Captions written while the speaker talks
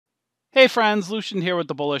Hey friends, Lucian here with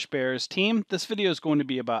the Bullish Bears team. This video is going to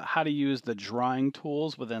be about how to use the drawing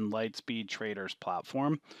tools within Lightspeed Trader's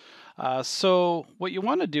platform. So what you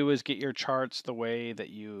want to do is get your charts the way that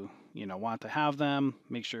you want to have them.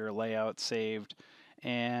 Make sure your layout's saved,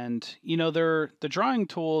 and the drawing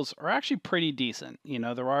tools are actually pretty decent.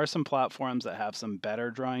 There are some platforms that have some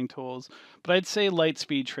better drawing tools, but I'd say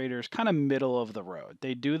Lightspeed Trader's kind of middle of the road.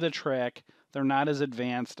 They do the trick. They're not as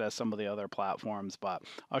advanced as some of the other platforms, but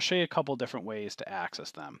I'll show you a couple different ways to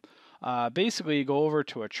access them. Basically, you go over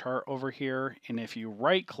to a chart over here, and if you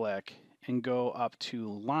right click and go up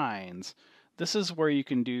to lines, this is where you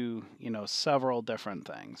can do, several different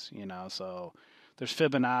things, so there's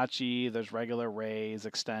Fibonacci, there's regular rays,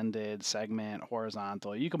 extended, segment,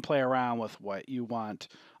 horizontal. You can play around with what you want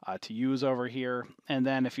to use over here. And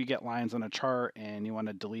then if you get lines on a chart and you want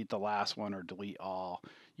to delete the last one or delete all,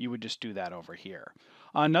 you would just do that over here.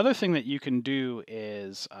 Another thing that you can do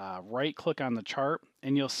is right click on the chart,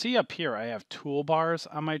 and you'll see up here I have toolbars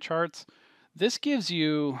on my charts. This gives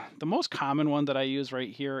you, the most common one that I use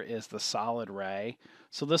right here is the solid ray.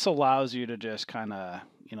 So this allows you to just kind of,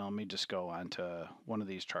 let me just go on to one of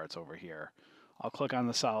these charts over here. I'll click on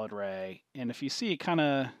the solid ray, and if you see,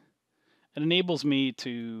 it enables me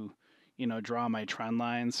to, draw my trend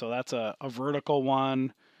lines. So that's a vertical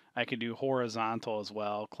one. I could do horizontal as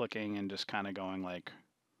well, clicking and just kind of going like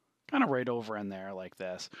kind of right over in there like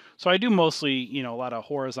this. So I do mostly, a lot of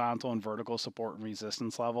horizontal and vertical support and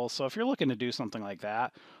resistance levels. So if you're looking to do something like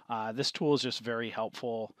that, this tool is just very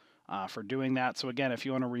helpful for doing that. So again, if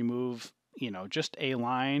you want to remove, just a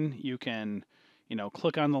line, you can,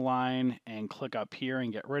 click on the line and click up here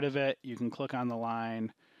and get rid of it. You can click on the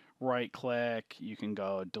line, right click, you can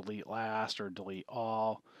go delete last or delete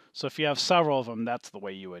all. So if you have several of them, that's the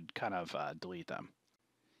way you would kind of delete them.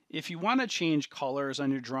 If you want to change colors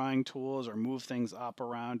on your drawing tools or move things up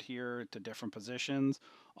around here to different positions,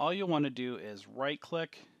 all you'll want to do is right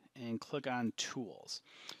click and click on tools.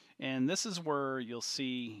 And this is where you'll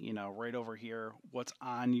see, right over here, what's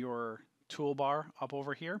on your toolbar up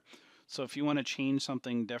over here. So if you want to change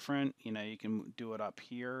something different, you can do it up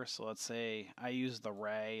here. So let's say I use the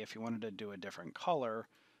ray. If you wanted to do a different color,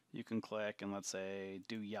 you can click and let's say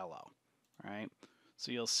do yellow, right?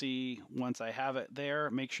 So you'll see once I have it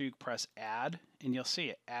there, make sure you press add, and you'll see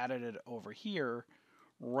it added it over here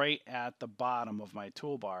right at the bottom of my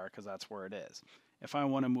toolbar because that's where it is. If I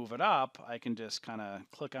want to move it up, I can just kind of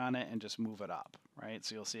click on it and just move it up, right?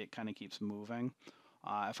 So you'll see it kind of keeps moving.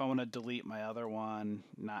 If I want to delete my other one,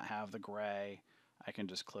 not have the gray, I can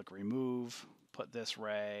just click remove, put this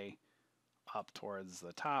ray up towards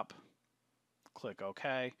the top, click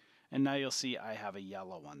OK, and now you'll see I have a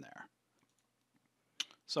yellow one there.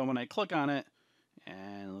 So when I click on it,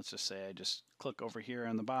 and let's just say I just click over here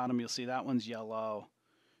on the bottom, you'll see that one's yellow,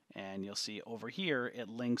 and you'll see over here, it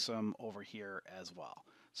links them over here as well.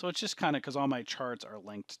 So it's just kind of because all my charts are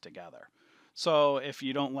linked together. So if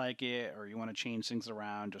you don't like it or you want to change things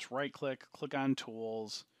around, just right click, click on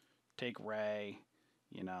tools, take ray,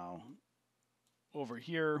 over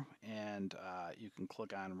here, and you can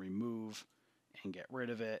click on remove and get rid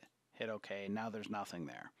of it, hit OK. Now there's nothing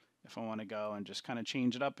there. If I want to go and just kind of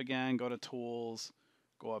change it up again, go to tools,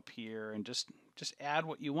 go up here and just add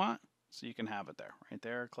what you want so you can have it there. Right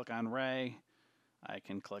there, click on ray. I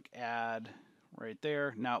can click add right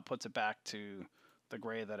there. Now it puts it back to the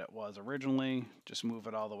gray that it was originally. Just move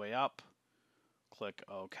it all the way up. Click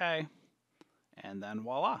OK. And then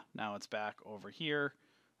voila, now it's back over here.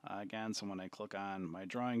 Again, so when I click on my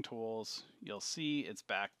drawing tools, you'll see it's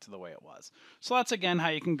back to the way it was. So that's again how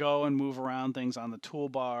you can go and move around things on the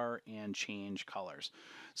toolbar and change colors.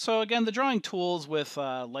 So again, the drawing tools with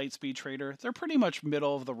Lightspeed Trader, they're pretty much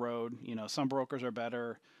middle of the road. Some brokers are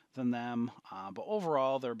better than them, but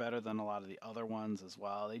overall they're better than a lot of the other ones as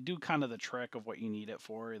well. They do kind of the trick of what you need it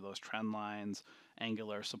for, those trend lines,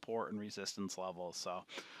 angular support and resistance levels. So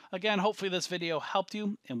again, hopefully this video helped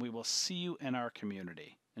you, and we will see you in our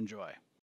community. Enjoy.